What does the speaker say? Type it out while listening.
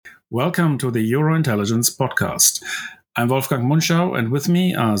Welcome to the Euro-Intelligence podcast. I'm Wolfgang Munschau, and with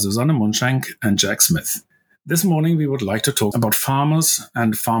me are Susanne Munschenk and Jack Smith. This morning we would like to talk about farmers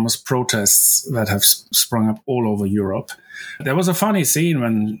and farmers' protests that have sprung up all over Europe. There was a funny scene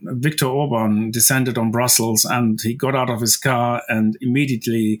when Viktor Orban descended on Brussels and he got out of his car and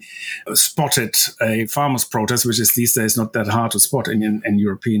immediately spotted a farmers' protest, which is these days not that hard to spot in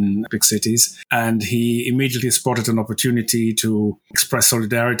European big cities. And he immediately spotted an opportunity to express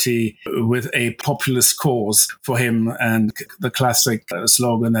solidarity with a populist cause for him, and the classic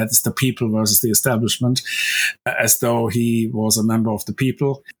slogan that is the people versus the establishment, as though he was a member of the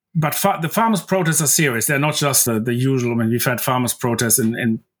people. But the farmers' protests are serious. They're not just the usual. I mean, we've had farmers' protests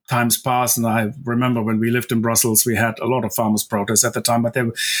in times past, and I remember when we lived in Brussels, we had a lot of farmers' protests at the time, but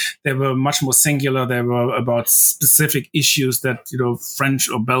they were much more singular. They were about specific issues that, French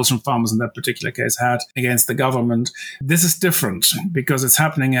or Belgian farmers in that particular case had against the government. This is different because it's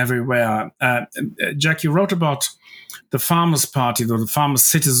happening everywhere. Jack, you wrote about the Farmers' Party, or the Farmers'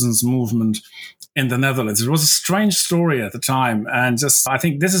 Citizens Movement in the Netherlands. It was a strange story at the time, and I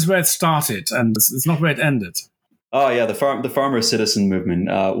think this is where it started, and it's not where it ended. Oh yeah, the Farmer Citizen Movement.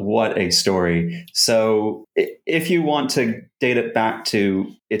 What a story! So, if you want to date it back to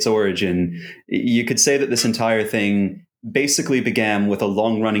its origin, you could say that this entire thing basically began with a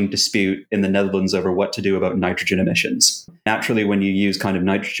long-running dispute in the Netherlands over what to do about nitrogen emissions. Naturally, when you use kind of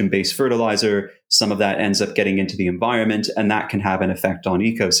nitrogen-based fertilizer, some of that ends up getting into the environment, and that can have an effect on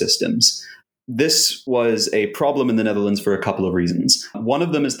ecosystems. This was a problem in the Netherlands for a couple of reasons. One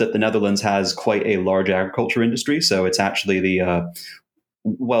of them is that the Netherlands has quite a large agriculture industry. So it's actually at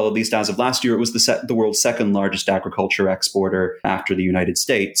least as of last year, it was the world's second largest agriculture exporter after the United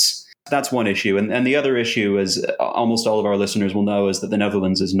States. That's one issue. And the other issue, as almost all of our listeners will know, is that the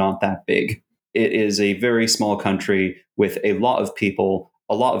Netherlands is not that big. It is a very small country with a lot of people,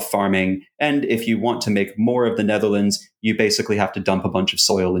 a lot of farming. And if you want to make more of the Netherlands, you basically have to dump a bunch of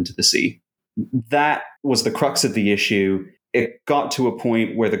soil into the sea. That was the crux of the issue. It got to a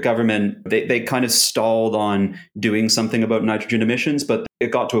point where the government, they kind of stalled on doing something about nitrogen emissions, but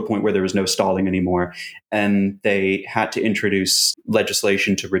it got to a point where there was no stalling anymore. And they had to introduce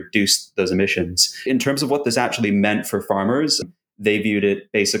legislation to reduce those emissions. In terms of what this actually meant for farmers, they viewed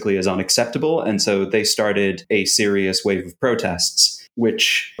it basically as unacceptable. And so they started a serious wave of protests,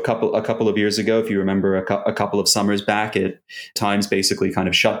 which a couple of years ago, if you remember, a couple of summers back, at times basically kind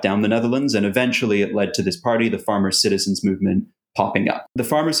of shut down the Netherlands. And eventually it led to this party, the Farmer Citizens Movement, popping up. The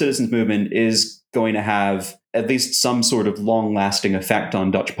Farmer Citizens Movement is going to have at least some sort of long-lasting effect on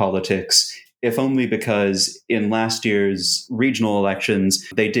Dutch politics, if only because in last year's regional elections,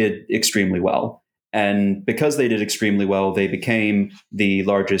 they did extremely well. And because they did extremely well, they became the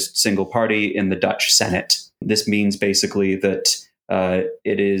largest single party in the Dutch Senate. This means basically that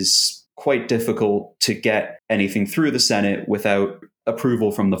it is quite difficult to get anything through the Senate without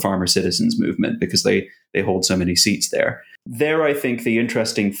approval from the Farmer Citizens Movement, because they hold so many seats there. There, I think the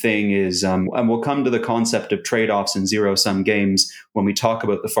interesting thing is, and we'll come to the concept of trade-offs and zero-sum games when we talk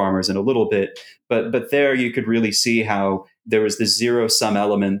about the farmers in a little bit, but there you could really see how there was this zero-sum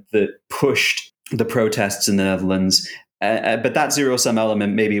element that pushed the protests in the Netherlands. But that zero-sum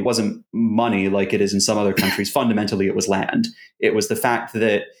element, maybe it wasn't money like it is in some other countries. Fundamentally, it was land. It was the fact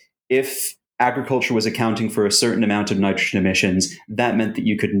that if agriculture was accounting for a certain amount of nitrogen emissions, that meant that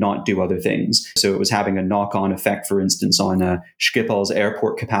you could not do other things. So it was having a knock-on effect, for instance, on Schiphol's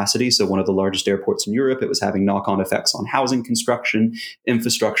airport capacity. So one of the largest airports in Europe, it was having knock-on effects on housing construction,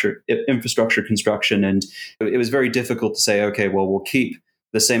 infrastructure construction. And it was very difficult to say, okay, well, we'll keep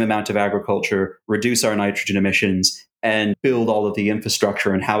the same amount of agriculture, reduce our nitrogen emissions, and build all of the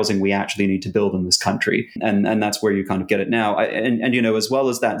infrastructure and housing we actually need to build in this country. And that's where you kind of get it now. And as well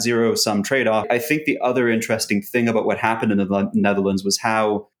as that zero-sum trade-off, I think the other interesting thing about what happened in the Netherlands was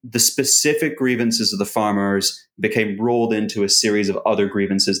how the specific grievances of the farmers became rolled into a series of other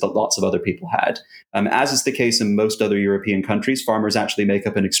grievances that lots of other people had. As is the case in most other European countries, farmers actually make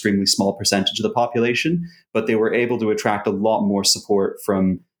up an extremely small percentage of the population, but they were able to attract a lot more support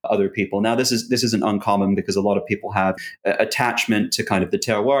from other people. Now, this isn't uncommon because a lot of people have attachment to kind of the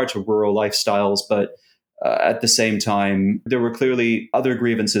terroir, to rural lifestyles, but at the same time, there were clearly other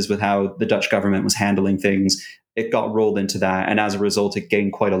grievances with how the Dutch government was handling things. It got rolled into that, and as a result, it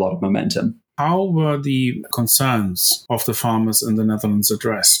gained quite a lot of momentum. How were the concerns of the farmers in the Netherlands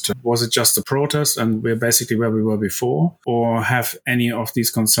addressed? Was it just a protest and we're basically where we were before? Or have any of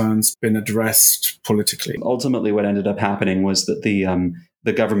these concerns been addressed politically? Ultimately, what ended up happening was that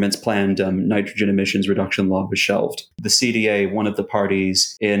the government's planned nitrogen emissions reduction law was shelved. The CDA, one of the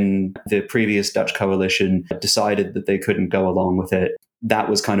parties in the previous Dutch coalition, decided that they couldn't go along with it. that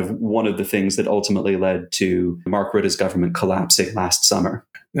was kind of one of the things that ultimately led to Mark Rutte's government collapsing last summer.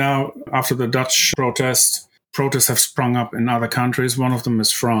 Now, after the Dutch protests have sprung up in other countries. One of them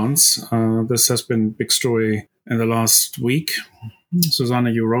is France. This has been a big story in the last week. Susanna,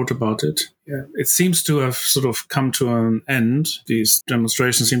 you wrote about it. Yeah. It seems to have sort of come to an end. These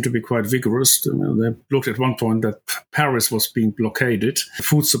demonstrations seem to be quite vigorous. They looked at one point that Paris was being blockaded. The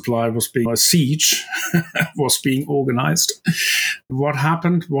food supply was being, a siege was being organized. What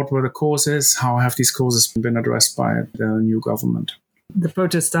happened? What were the causes? How have these causes been addressed by the new government? The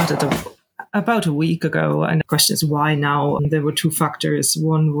protest started about a week ago, and the question is why now? There were two factors.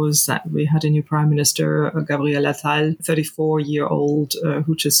 One was that we had a new prime minister, Gabriel Attal, 34-year-old,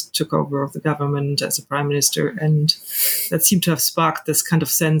 who just took over of the government as a prime minister, and that seemed to have sparked this kind of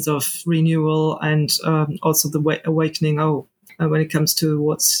sense of renewal and also the awakening. When it comes to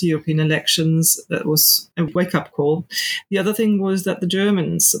what's European elections, that was a wake-up call. The other thing was that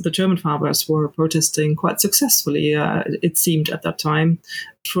the German farmers were protesting quite successfully, it seemed at that time.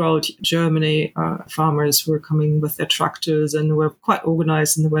 Throughout Germany, farmers were coming with their tractors and were quite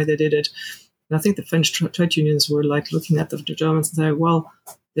organized in the way they did it. And I think the French trade unions were like looking at the Germans and saying, well,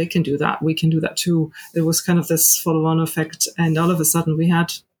 they can do that. We can do that too. There was kind of this follow-on effect. And all of a sudden we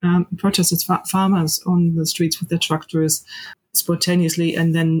had protesters, farmers on the streets with their tractors spontaneously,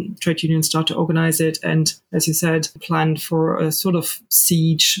 and then trade unions start to organize it, and as you said, planned for a sort of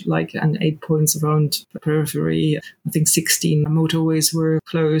siege, like an 8 points around the periphery. I think 16 motorways were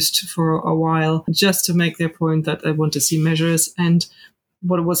closed for a while, just to make their point that they want to see measures. And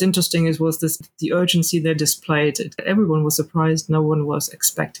what was interesting was the urgency they displayed. Everyone was surprised. No one was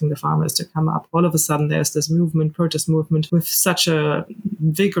expecting the farmers to come up. All of a sudden, there's this protest movement, with such a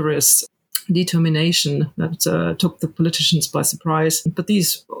vigorous determination that took the politicians by surprise. But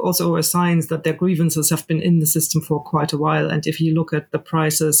these also are signs that their grievances have been in the system for quite a while. And if you look at the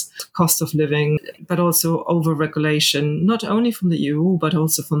prices, cost of living, but also over-regulation, not only from the EU, but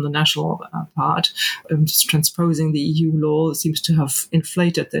also from the national part, just transposing the EU law seems to have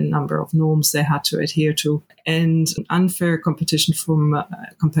inflated the number of norms they had to adhere to, and unfair competition from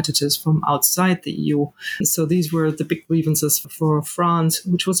competitors from outside the EU. So these were the big grievances for France,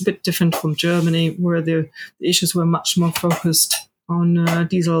 which was a bit different from Germany, where the issues were much more focused on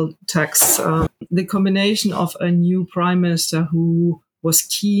diesel tax. The combination of a new prime minister who was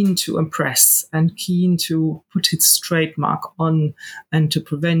keen to impress and keen to put his trademark on and to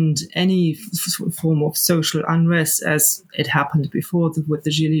prevent any form of social unrest, as it happened before with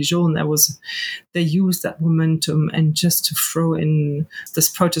the Gilets jaunes. They used that momentum and just to throw in this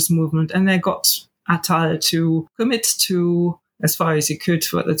protest movement, and they got Attal to commit to, as far as he could,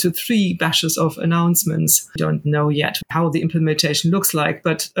 to 3 batches of announcements. We don't know yet how the implementation looks like,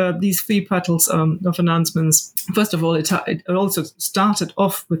 but these 3 petals of announcements, first of all, it also started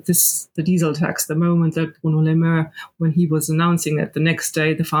off with the diesel tax. The moment that Bruno Le Maire, when he was announcing it, the next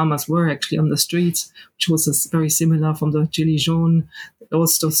day the farmers were actually on the streets, which was very similar from the Gilets jaunes. It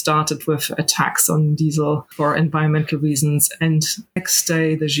also started with a tax on diesel for environmental reasons. And next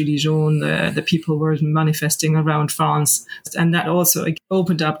day, the Gilets jaunes, the people were manifesting around France. And that also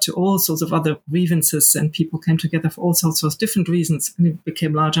opened up to all sorts of other grievances, and people came together for all sorts of different reasons. And it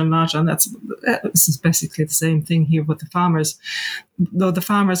became larger and larger. And this is basically the same thing here with the farmers. Though the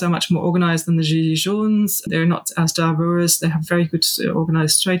farmers are much more organized than the Gilets jaunes, they're not as diverse. They have very good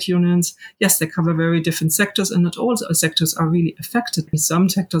organized trade unions. Yes, they cover very different sectors, and not all sectors are really affected. Some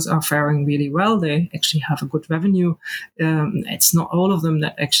sectors are faring really well. They actually have a good revenue. It's not all of them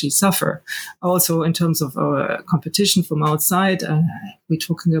that actually suffer. Also, in terms of competition from outside, we're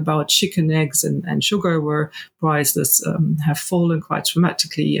talking about chicken, eggs, and sugar, where prices have fallen quite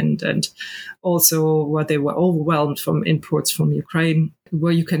dramatically, and also where they were overwhelmed from imports from Ukraine,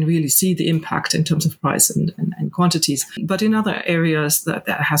 where you can really see the impact in terms of price and quantities. But in other areas, that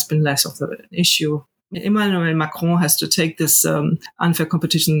has been less of an issue. Emmanuel Macron has to take this unfair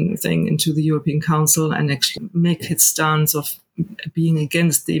competition thing into the European Council and actually make his stance of being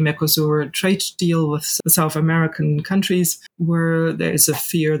against the Mercosur trade deal with South American countries, where there is a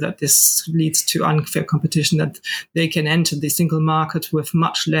fear that this leads to unfair competition, that they can enter the single market with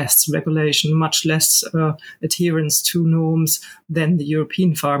much less regulation, much less adherence to norms than the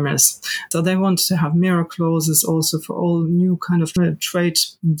European farmers. So they want to have mirror clauses also for all new kind of trade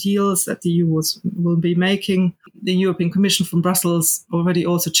deals that the EU will be making. The European Commission from Brussels already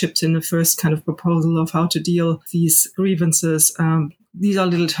also chipped in the first kind of proposal of how to deal with these grievances. these are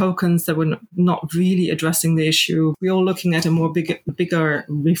little tokens that were not really addressing the issue. We're all looking at a more bigger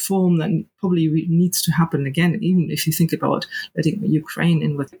reform that probably needs to happen again, even if you think about letting Ukraine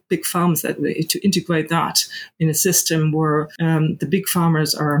in with big farms, that to integrate that in a system where the big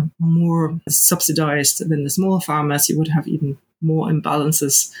farmers are more subsidized than the small farmers, you would have even more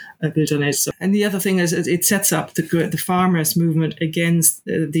imbalances built on it. So, and the other thing is it sets up the farmers' movement against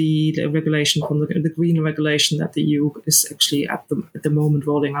the regulation from the green regulation that the EU is actually at the moment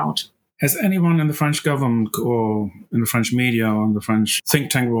rolling out. Has anyone in the French government or in the French media or in the French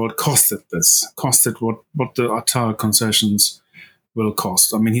think tank world costed what the Attal concessions will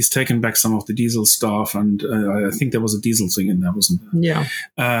cost? I mean, he's taken back some of the diesel stuff, and I think there was a diesel thing in there, wasn't there?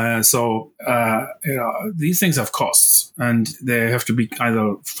 Yeah. So these things have costs, and they have to be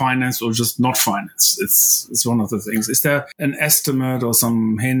either financed or just not financed. It's one of the things. Is there an estimate or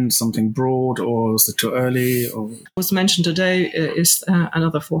some hint, something broad, or is it too early? Or what was mentioned today is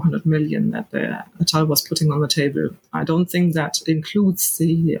another 400 million that Attal was putting on the table. I don't think that includes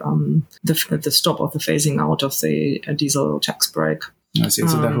the stop of the phasing out of the diesel tax break. I see.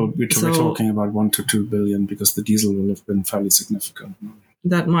 So that we're talking about 1 to 2 billion, because the diesel will have been fairly significant.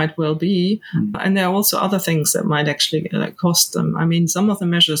 That might well be. And there are also other things that might actually cost them. I mean, some of the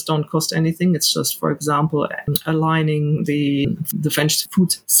measures don't cost anything. It's just, for example, aligning the French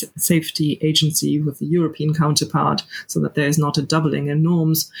Food Safety Agency with the European counterpart so that there is not a doubling in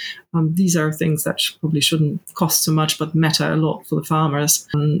norms. These are things that probably shouldn't cost so much, but matter a lot for the farmers.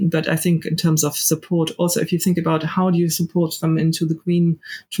 But I think in terms of support, also, if you think about how do you support them into the green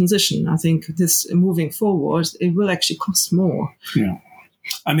transition, I think this moving forward, it will actually cost more. Yeah.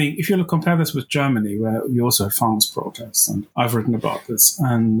 I mean, if you compare this with Germany, where you also had farmers' protests, and I've written about this,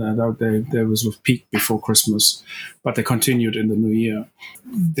 and there was a peak before Christmas, but they continued in the new year.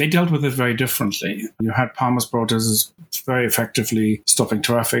 They dealt with it very differently. You had farmers' protests very effectively stopping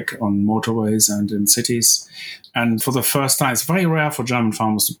traffic on motorways and in cities. And for the first time, it's very rare for German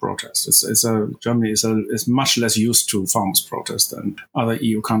farmers to protest. Germany is much less used to farmers' protest than other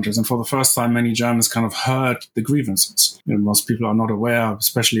EU countries. And for the first time, many Germans kind of heard the grievances. Most people are not aware,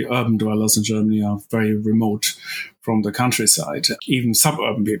 especially urban dwellers in Germany are very remote from the countryside. Even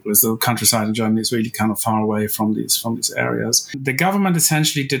suburban people, the countryside in Germany is really kind of far away from these areas. The government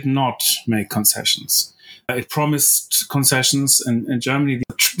essentially did not make concessions. It promised concessions in Germany.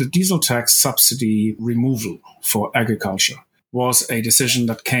 The diesel tax subsidy removal for agriculture was a decision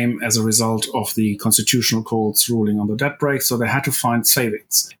that came as a result of the Constitutional Court's ruling on the debt brake. So they had to find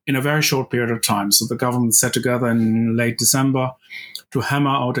savings in a very short period of time. So the government sat together in late December to hammer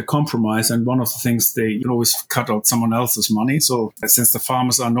out a compromise. And one of the things, they always cut out someone else's money. So since the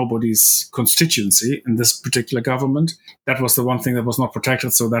farmers are nobody's constituency in this particular government, that was the one thing that was not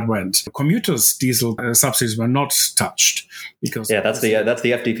protected. So that went. Commuters' diesel subsidies were not touched because that's the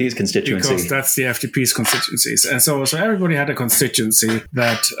FDP's constituency. Because that's the FDP's constituencies, and so everybody had a constituency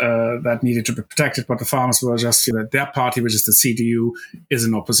that needed to be protected. But the farmers were just their party, which is the CDU, is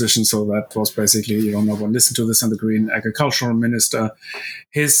in opposition. So that was basically no one listened to this. And the Green agricultural minister,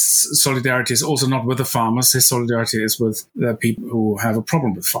 his solidarity is also not with the farmers. His solidarity is with the people who have a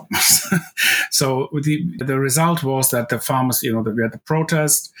problem with farmers. So the result was that the farmers, that we had the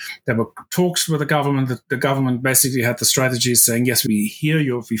protest. There were talks with the government. The government basically had the strategy saying, yes, we hear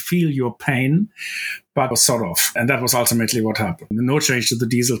you, we feel your pain, but sort of. And that was ultimately what happened. No change to the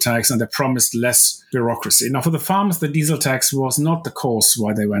diesel tax, and they promised less bureaucracy. Now, for the farmers, the diesel tax was not the cause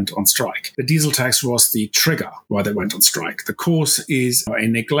why they went on strike. The diesel tax was the trigger why they went on strike. The cause is a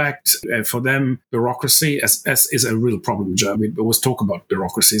neglect. For them, bureaucracy is a real problem in Germany. We always talk about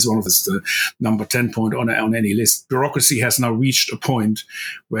bureaucracy. It's one of the number 10 point on any list. Bureaucracy has now reached a point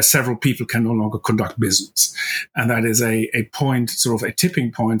where several people can no longer conduct business. And that is a point, sort of a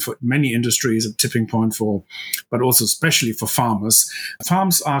tipping point for many industries, a tipping point but also especially for farmers.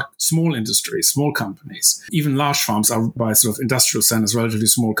 Farms are small industries, small companies. Even large farms are, by sort of industrial standards, relatively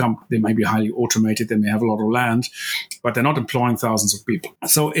small companies. They may be highly automated, they may have a lot of land, but they're not employing thousands of people.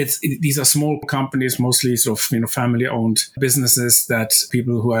 So these are small companies, mostly sort of family-owned businesses, that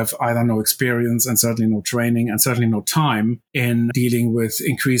people who have either no experience and certainly no training and certainly no time in dealing with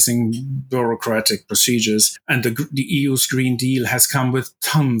increasing bureaucratic procedures. And the EU's Green Deal has come with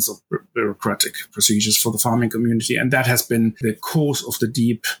tons of bureaucratic procedures for the farming community. And that has been the cause of the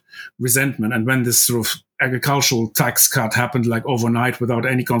deep resentment. And when this sort of agricultural tax cut happened like overnight without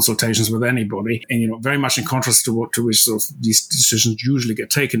any consultations with anybody, and very much in contrast to which sort of these decisions usually get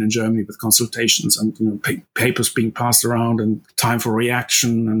taken in Germany, with consultations and papers being passed around and time for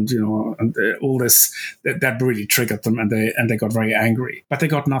reaction and all this, that really triggered them, and they got very angry. But they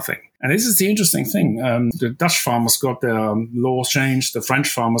got nothing. And this is the interesting thing. The Dutch farmers got their laws changed. The French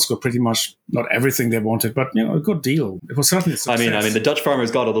farmers got pretty much not everything they wanted, but a good deal. It was certainly a success. I mean, the Dutch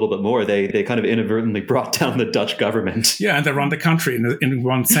farmers got a little bit more. They kind of inadvertently brought down the Dutch government. Yeah, and they run the country in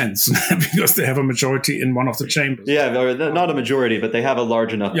one sense because they have a majority in one of the chambers. Yeah, or not a majority, but they have a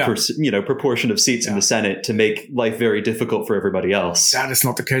large enough proportion of seats in the Senate to make life very difficult for everybody else. That is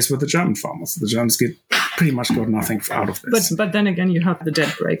not the case with the German farmers. The Germans pretty much got nothing out of this. But then again, you have the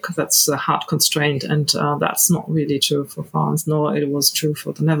debt brake. That's a hard constraint, and that's not really true for France, nor it was true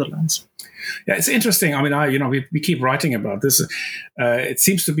for the Netherlands. Yeah, it's interesting. I mean, we keep writing about this. It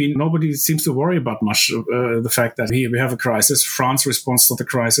seems to be nobody seems to worry about much the fact that we have a crisis. France responds to the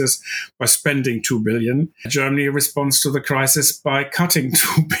crisis by spending 2 billion. Germany responds to the crisis by cutting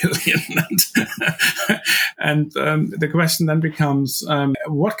 2 billion. And the question then becomes,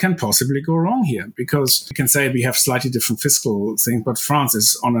 what can possibly go wrong here? Because you can say we have slightly different fiscal things, but France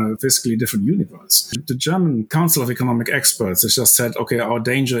is on a fiscally different universe. The German Council of Economic Experts has just said, okay, our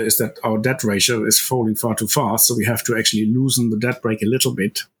danger is that our debt ratio is falling far too fast, so we have to actually loosen the debt brake a little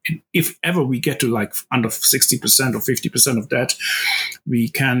bit. If ever we get to like under 60% or 50% of debt, we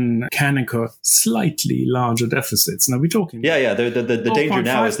can incur slightly larger deficits. Now we're talking the danger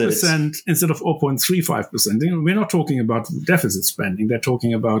now is that it's instead of 0.35%. We're not talking about deficit spending. They're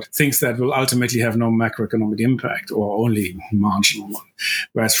talking about things that will ultimately have no macroeconomic impact or only marginal one.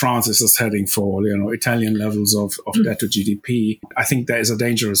 Whereas France is just heading for Italian levels of debt to GDP. I think there is a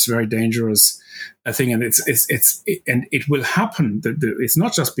very dangerous thing, and it will happen. It's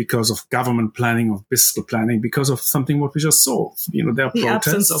not just because of government planning or fiscal planning, because of something what we just saw. There are the protests.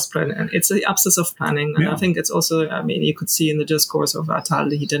 Absence of planning. It's the absence of planning, and I think it's also. I mean, you could see in the discourse of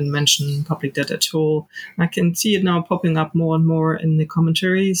Attal, he didn't mention public debt at all. I can see it now popping up more and more in the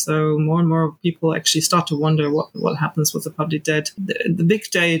commentary. So more and more people actually start to wonder what happens with the public debt. The big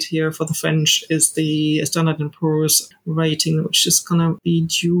date here for the French is the Standard & Poor's rating, which is going to be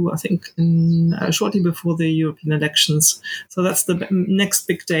due, I think, in shortly before the European elections. So that's the next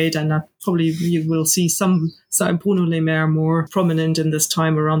big date, and probably you will see some Bruno Le Maire more prominent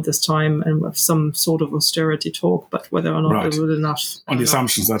around this time, and with some sort of austerity talk, but whether or not it will enough. On the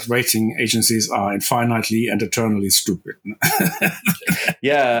assumptions that rating agencies are infinitely and eternally stupid.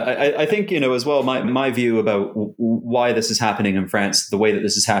 Yeah, I think, as well, my view about why this is happening in France, the way that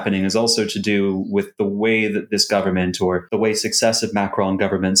this is happening, is also to do with the way that this government, or the way successive Macron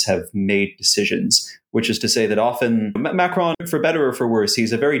governments have made decisions. Which is to say that often Macron, for better or for worse,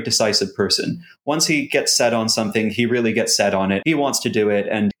 he's a very decisive person. Once he gets set on something, he really gets set on it. He wants to do it,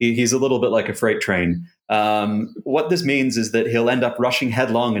 and he's a little bit like a freight train. What this means is that he'll end up rushing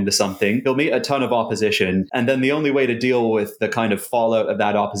headlong into something. He'll meet a ton of opposition, and then the only way to deal with the kind of fallout of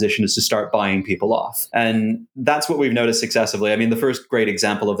that opposition is to start buying people off. And that's what we've noticed successively. I mean, the first great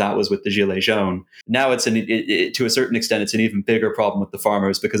example of that was with the Gilets jaunes. Now to a certain extent, it's an even bigger problem with the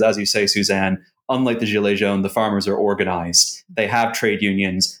farmers, because as you say, Suzanne, unlike the Gilets jaunes, the farmers are organized. They have trade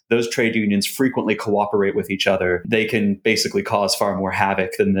unions. Those trade unions frequently cooperate with each other. They can basically cause far more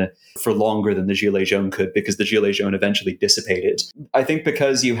havoc for longer than the Gilets jaunes could, because the Gilets jaunes eventually dissipated. I think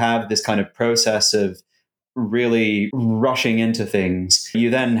because you have this kind of process of really rushing into things, you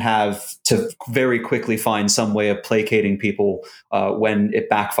then have to very quickly find some way of placating people when it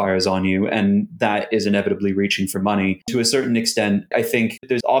backfires on you, and that is inevitably reaching for money. To a certain extent, I think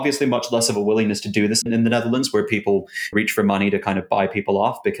there's obviously much less of a willingness to do this in the Netherlands, where people reach for money to kind of buy people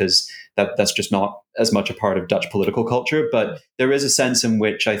off, because that's just not as much a part of Dutch political culture. But there is a sense in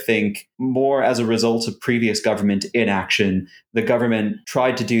which I think, more as a result of previous government inaction, the government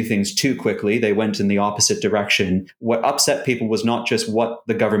tried to do things too quickly. They went in the opposite direction. What upset people was not just what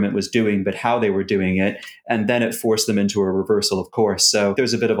the government was doing, but how they were doing it. And then it forced them into a reversal of course. So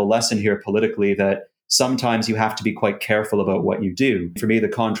there's a bit of a lesson here politically that sometimes you have to be quite careful about what you do. For me, the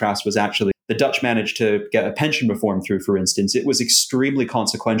contrast was actually the Dutch managed to get a pension reform through, for instance. It was extremely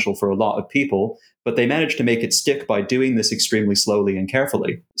consequential for a lot of people, but they managed to make it stick by doing this extremely slowly and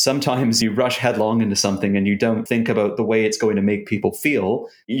carefully. Sometimes you rush headlong into something and you don't think about the way it's going to make people feel.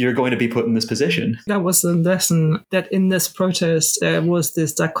 You're going to be put in this position. That was the lesson, that in this protest, there was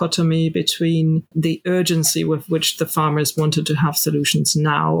this dichotomy between the urgency with which the farmers wanted to have solutions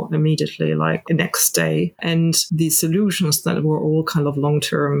now, immediately, like the next day, and the solutions that were all kind of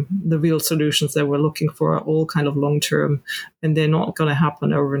long-term, the real solutions solutions that we're looking for are all kind of long-term, and they're not going to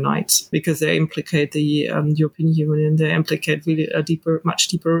happen overnight because they implicate the European Union. They implicate really a much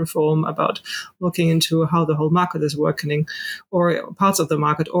deeper reform about looking into how the whole market is working, or parts of the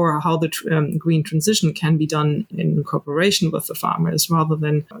market, or how the green transition can be done in cooperation with the farmers rather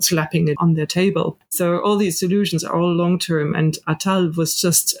than slapping it on their table. So all these solutions are all long-term, and Attal was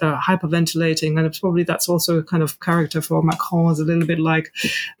just hyperventilating, and probably that's also a kind of character for Macron, is a little bit like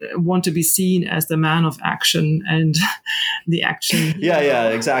want to be seen as the man of action and the action. Yeah,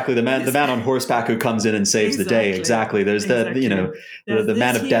 exactly. The man on horseback who comes in and saves the day. Exactly. There's the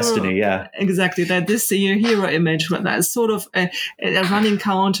man of destiny. Yeah, exactly. That this hero image, but that's sort of a running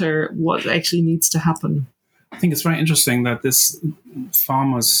counter what actually needs to happen. I think it's very interesting that this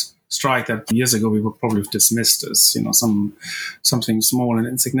farmers' strike that years ago we would probably have dismissed as something small and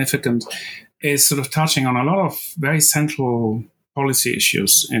insignificant is sort of touching on a lot of very central policy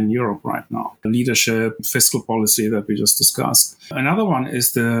issues in Europe right now. The leadership, fiscal policy that we just discussed. Another one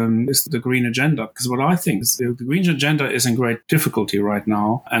is the green agenda, because what I think is the green agenda is in great difficulty right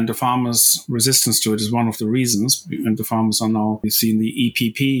now, and the farmers' resistance to it is one of the reasons. And the farmers are now, we've seen the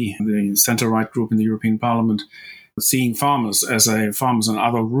EPP, the centre-right group in the European Parliament, seeing farmers and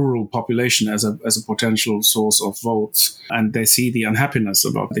other rural population as a potential source of votes, and they see the unhappiness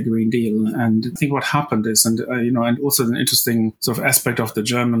about the Green Deal. And I think what happened is, and also an interesting sort of aspect of the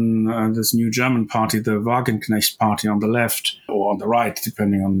German, this new German party, the Wagenknecht party on the left or on the right,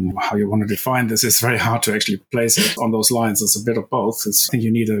 depending on how you want to define this. It's very hard to actually place it on those lines. It's a bit of both. I think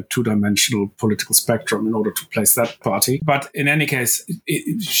you need a two-dimensional political spectrum in order to place that party. But in any case,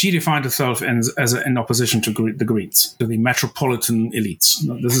 she defined herself as in opposition to the Greens, to the metropolitan elites.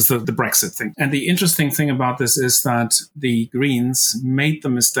 This is the Brexit thing. And the interesting thing about this is that the Greens made the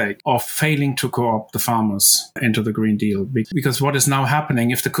mistake of failing to co-opt the farmers into the Green Deal. Because what is now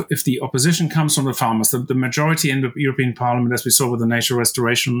happening, if the opposition comes from the farmers, the majority in the European Parliament, as we saw with the nature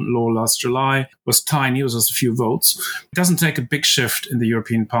restoration law last July, was tiny. It was just a few votes. It doesn't take a big shift in the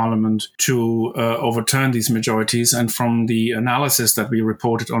European Parliament to overturn these majorities. And from the analysis that we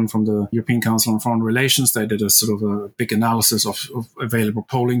reported on from the European Council on Foreign Relations, they did a sort of a big analysis of available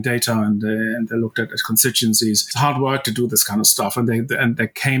polling data, and they looked at constituencies. It's hard work to do this kind of stuff, and they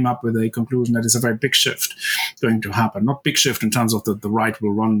came up with a conclusion that is a very big shift going to happen. Not big shift in terms of the right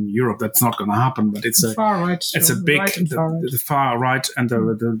will run Europe. That's not going to happen. But it's far right. It's a big the far right and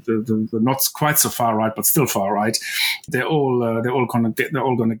the not quite so far right, but still far right. They're all going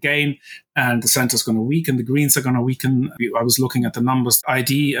to gain. And the centre's going to weaken. The Greens are going to weaken. I was looking at the numbers.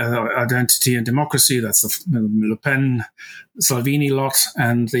 Identity and Democracy, that's the Le Pen, Salvini lot,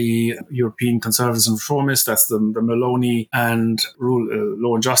 and the European Conservatives and Reformists, that's the Meloni and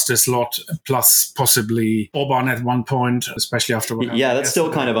Law and Justice lot, plus possibly Orban at one point, especially after what happened. Yeah, that's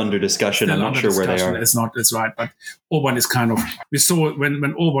still kind of under discussion. I'm not sure where they are. It's right, but Orban is kind of, we saw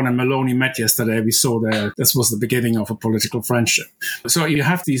when Orban and Meloni met yesterday, we saw this was the beginning of a political friendship. So you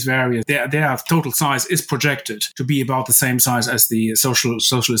have these various, their total size is projected to be about the same size as the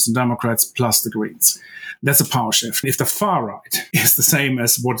Socialists and Democrats plus the Greens. That's a power shift. If the far right is the same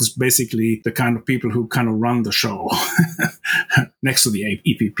as what is basically the kind of people who kind of run the show next to the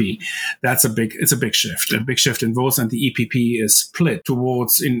EPP, it's a big shift in votes, and the EPP is split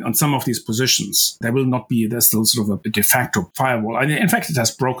towards on some of these positions. There's still sort of a de facto firewall. In fact, it has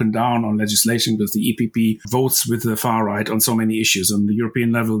broken down on legislation because the EPP votes with the far right on so many issues. On the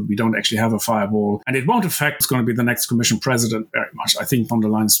European level, we don't actually have a firewall, and it won't affect who's going to be the next Commission president very much. I think von der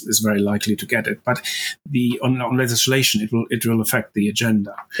Leyen is very likely to get it, but on legislation, it will affect the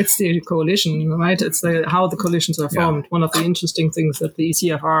agenda. It's the coalition, right? It's how the coalitions are formed. Yeah. One of the interesting things that the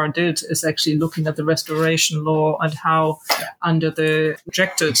CFR did is actually looking at the restoration law and how under the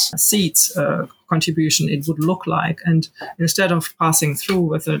rejected seats contribution it would look like, and instead of passing through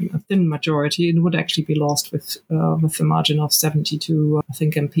with a thin majority, it would actually be lost with the margin of 72, I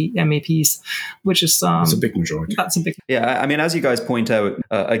think, MEPs, which is that's a big majority. That's a big. Yeah, I mean, as you guys point out,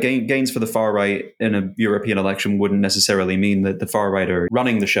 gains for the far right in a European election wouldn't necessarily mean that the far right are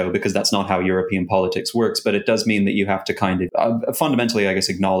running the show, because that's not how European politics works. But it does mean that you have to kind of fundamentally, I guess,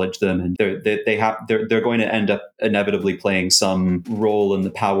 acknowledge them, and they're going to end up inevitably playing some role in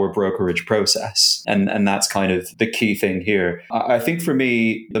the power brokerage process. And that's kind of the key thing here. I think for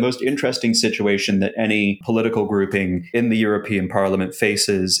me, the most interesting situation that any political grouping in the European Parliament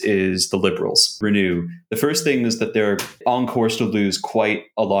faces is the Liberals, Renew. The first thing is that they're on course to lose quite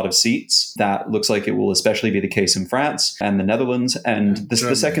a lot of seats. That looks like it will especially be the case in France and the Netherlands. And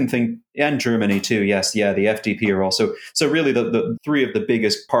the second thing, And Germany too, yes. Yeah, the FDP are also. So really the three of the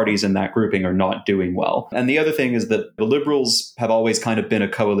biggest parties in that grouping are not doing well. And the other thing is that the Liberals have always kind of been a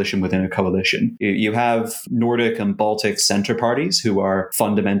coalition within a coalition. You have Nordic and Baltic center parties who are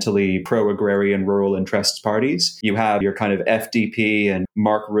fundamentally pro-agrarian rural interests parties. You have your kind of FDP and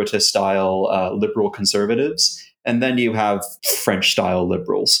Mark Rutte style liberal conservatives. And then you have French-style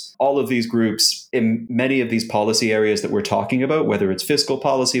liberals. All of these groups, in many of these policy areas that we're talking about, whether it's fiscal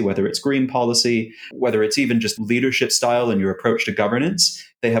policy, whether it's green policy, whether it's even just leadership style and your approach to governance,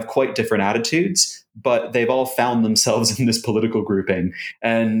 they have quite different attitudes, but they've all found themselves in this political grouping.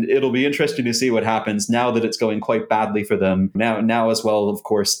 And it'll be interesting to see what happens now that it's going quite badly for them. Now as well, of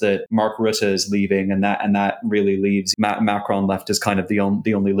course, that Mark Rutte is leaving, and that really leaves Macron left as kind of the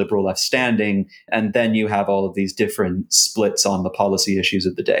only liberal left standing. And then you have all of these different splits on the policy issues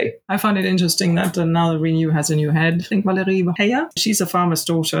of the day. I find it interesting that now the Renew has a new head. I think Valérie Heyer, she's a farmer's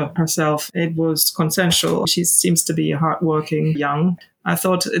daughter herself. It was consensual. She seems to be hardworking, young. I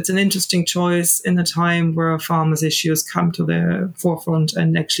thought it's an interesting choice in a time where farmers' issues come to the forefront,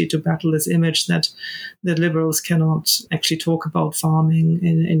 and actually to battle this image that the Liberals cannot actually talk about farming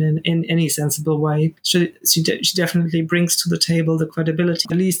in any sensible way. She definitely brings to the table the credibility.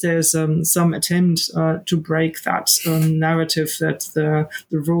 At least there's some attempt to break that narrative that the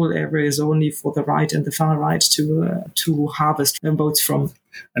rural area is only for the right and the far right to harvest votes from.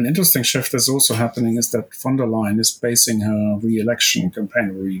 An interesting shift that's also happening is that von der Leyen is basing her re-election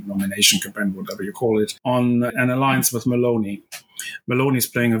campaign, re-nomination campaign, whatever you call it, on an alliance with Meloni. Meloni is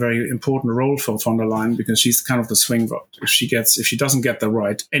playing a very important role for von der Leyen because she's kind of the swing vote. If she doesn't get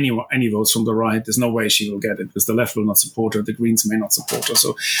any votes from the right, there's no way she will get it because the left will not support her, the Greens may not support her.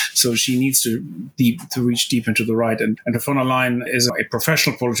 So she needs to reach deep into the right. And von der Leyen is a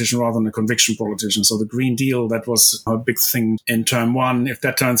professional politician rather than a conviction politician. So the Green Deal, that was a big thing in term one. If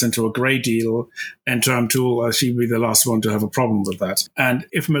that turns into a grey deal in term two, she'll be the last one to have a problem with that. And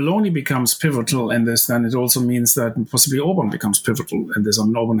if Meloni becomes pivotal in this, then it also means that possibly Orban becomes pivotal in this. I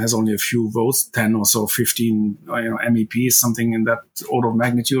mean, Orban has only a few votes, 10 or so, 15 MEPs, something in that order of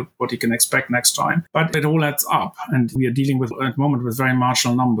magnitude, what you can expect next time. But it all adds up. And we are dealing with, at the moment, with very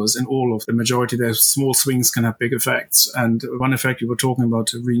marginal numbers in all of the majority. There's small swings can have big effects. And one effect you were talking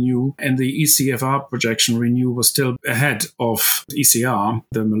about, Renew, in the ECFR projection, Renew was still ahead of ECR,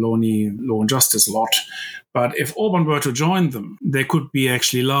 the Meloni Law and Justice lot. But if Orban were to join them, they could be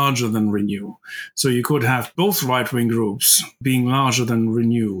actually larger than Renew. So you could have both right-wing groups being larger than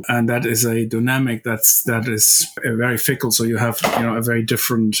Renew. And that is a dynamic that is very fickle. So you have, a very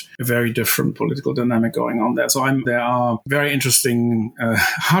different political dynamic going on there. So there are very interesting,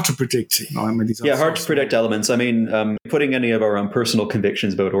 hard to predict. Hard to predict elements. I mean, putting any of our own personal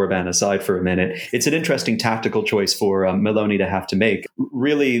convictions about Orban aside for a minute, it's an interesting tactical choice for Meloni to have to make.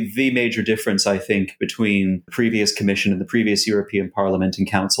 Really, the major difference, I think, between the previous commission and the previous European Parliament and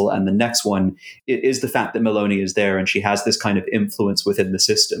Council and the next one is the fact that Meloni is there and she has this kind of influence within the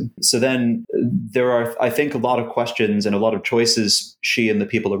system. So then there are, I think, a lot of questions and a lot of choices she and the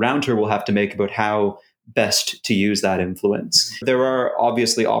people around her will have to make about how best to use that influence. There are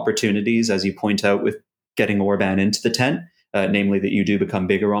obviously opportunities, as you point out, with getting Orban into the tent. Namely that you do become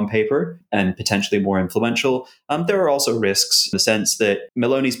bigger on paper and potentially more influential. There are also risks in the sense that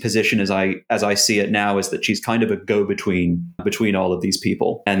Meloni's position, as I see it now, is that she's kind of a go-between between all of these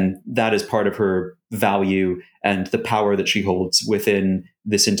people. And that is part of her value and the power that she holds within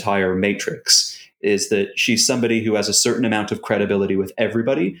this entire matrix, is that she's somebody who has a certain amount of credibility with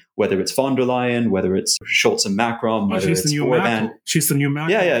everybody, whether it's von der Leyen, whether it's Scholz and Macron, whether it's Orban. She's the new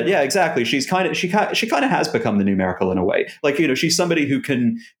Merkel. Yeah, exactly. She kind of has become the new Merkel in a way. Like, she's somebody who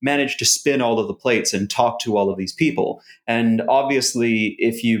can manage to spin all of the plates and talk to all of these people. And obviously,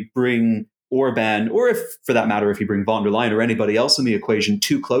 if you bring Orban, or if, for that matter, if you bring von der Leyen or anybody else in the equation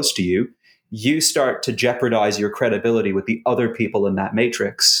too close to you, you start to jeopardize your credibility with the other people in that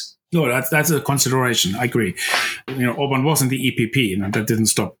matrix. No, that's a consideration. I agree. Orban was in the EPP, and that didn't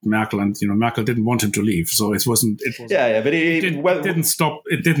stop Merkel, and Merkel didn't want him to leave. So it wasn't. Yeah, but it didn't stop.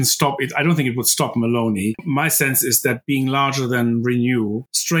 It didn't stop it. I don't think it would stop Meloni. My sense is that being larger than Renew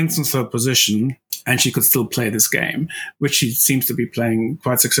strengthens her position, and she could still play this game, which she seems to be playing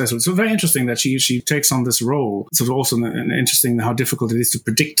quite successfully. So very interesting that she takes on this role. It's also interesting how difficult it is to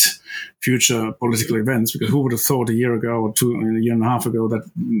predict future political events, because who would have thought a year ago or a year and a half ago that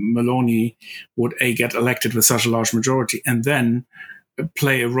Meloni would get elected with such a large majority and then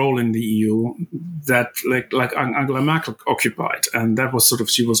play a role in the EU that like Angela Merkel occupied, and that was sort of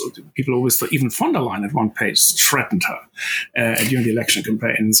people always thought, even von der Leyen at one page threatened her during the election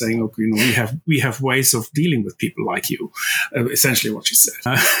campaign, saying, "Look, we have ways of dealing with people like you." Essentially, what she said.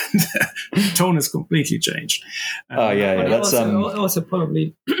 The tone has completely changed. That's also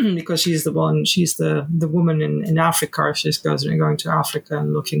probably because she's the woman in Africa. She's going to Africa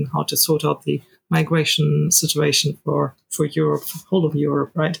and looking how to sort out the migration situation for Europe, for the whole of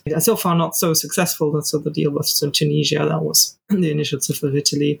Europe, right? And so far not so successful. That's the deal with Tunisia. That was the initiative of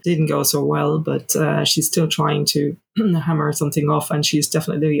Italy. Didn't go so well, but she's still trying to hammer something off, and she's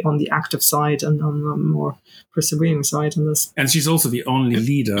definitely on the active side and on the more persevering side in this. And she's also the only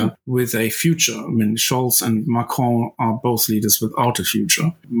leader with a future. I mean, Scholz and Macron are both leaders without a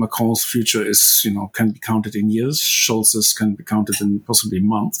future. Macron's future is, can be counted in years. Scholz's can be counted in possibly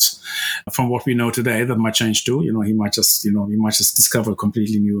months. From what we know today, that might change too. He might just discover a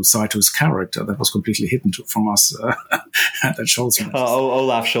completely new side to his character that was completely hidden from us. That Scholz.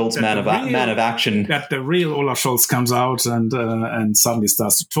 Olaf Scholz, man of action. That the real Olaf Scholz comes out and suddenly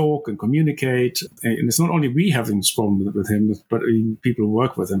starts to talk and communicate. And it's not only we having this problem with him, but people who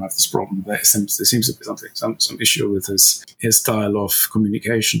work with him have this problem. There seems to be some issue with his style of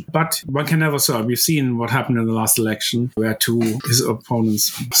communication. But one can never say. We've seen what happened in the last election, where his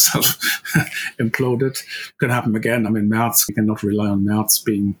opponents imploded. Could happen again. I mean, Merz, we cannot rely on Merz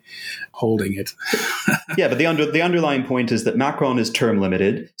holding it. Yeah, but the underlying point is that Macron is term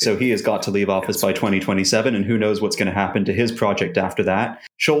limited, so he has got to leave office by 2027, and who knows what's going to happen to his project after that.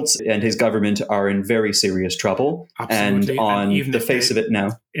 Scholz and his government are in very serious trouble. Absolutely. And on the face of it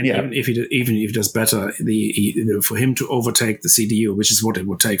now. Even if he does better, for him to overtake the CDU, which is what it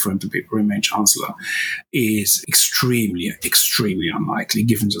would take for him to remain chancellor, is extremely, extremely unlikely,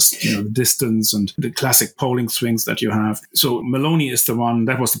 given just the distance and the classic polling swings that you have. So Meloni is the one.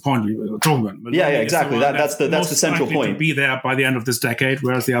 That was the point we were talking about. Meloni exactly. That's the central point. To be there by the end of this decade,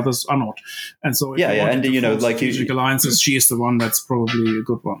 whereas the others are not. And so, strategic alliances, she is the one that's probably a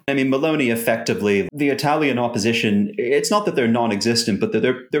good one. I mean, Meloni effectively, the Italian opposition. It's not that they're non-existent, but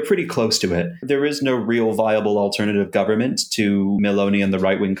they're pretty close to it. There is no real viable alternative government to Meloni and the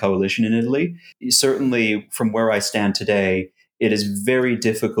right-wing coalition in Italy. Certainly, from where I stand today, it is very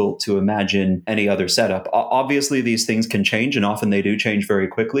difficult to imagine any other setup. Obviously, these things can change, and often they do change very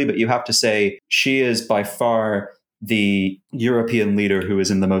quickly, but you have to say she is by far the European leader who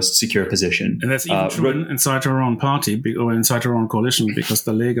is in the most secure position. And that's even true inside her own party or inside her own coalition, because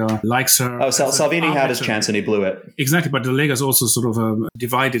the Lega likes her. Salvini had his chance and he blew it. Exactly, but the Lega is also sort of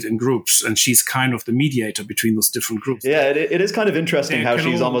divided in groups, and she's kind of the mediator between those different groups. Yeah, it is kind of interesting how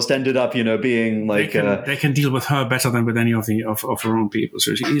she's almost ended up, being like... They can deal with her better than with any of her own people.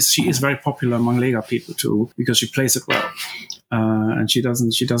 So she is very popular among Lega people too, because she plays it well. And she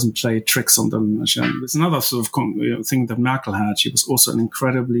doesn't play tricks on them. It's another sort of thing that Merkel had. She was also an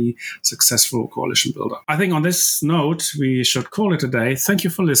incredibly successful coalition builder. I think on this note, we should call it a day. Thank you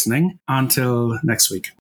for listening. Until next week.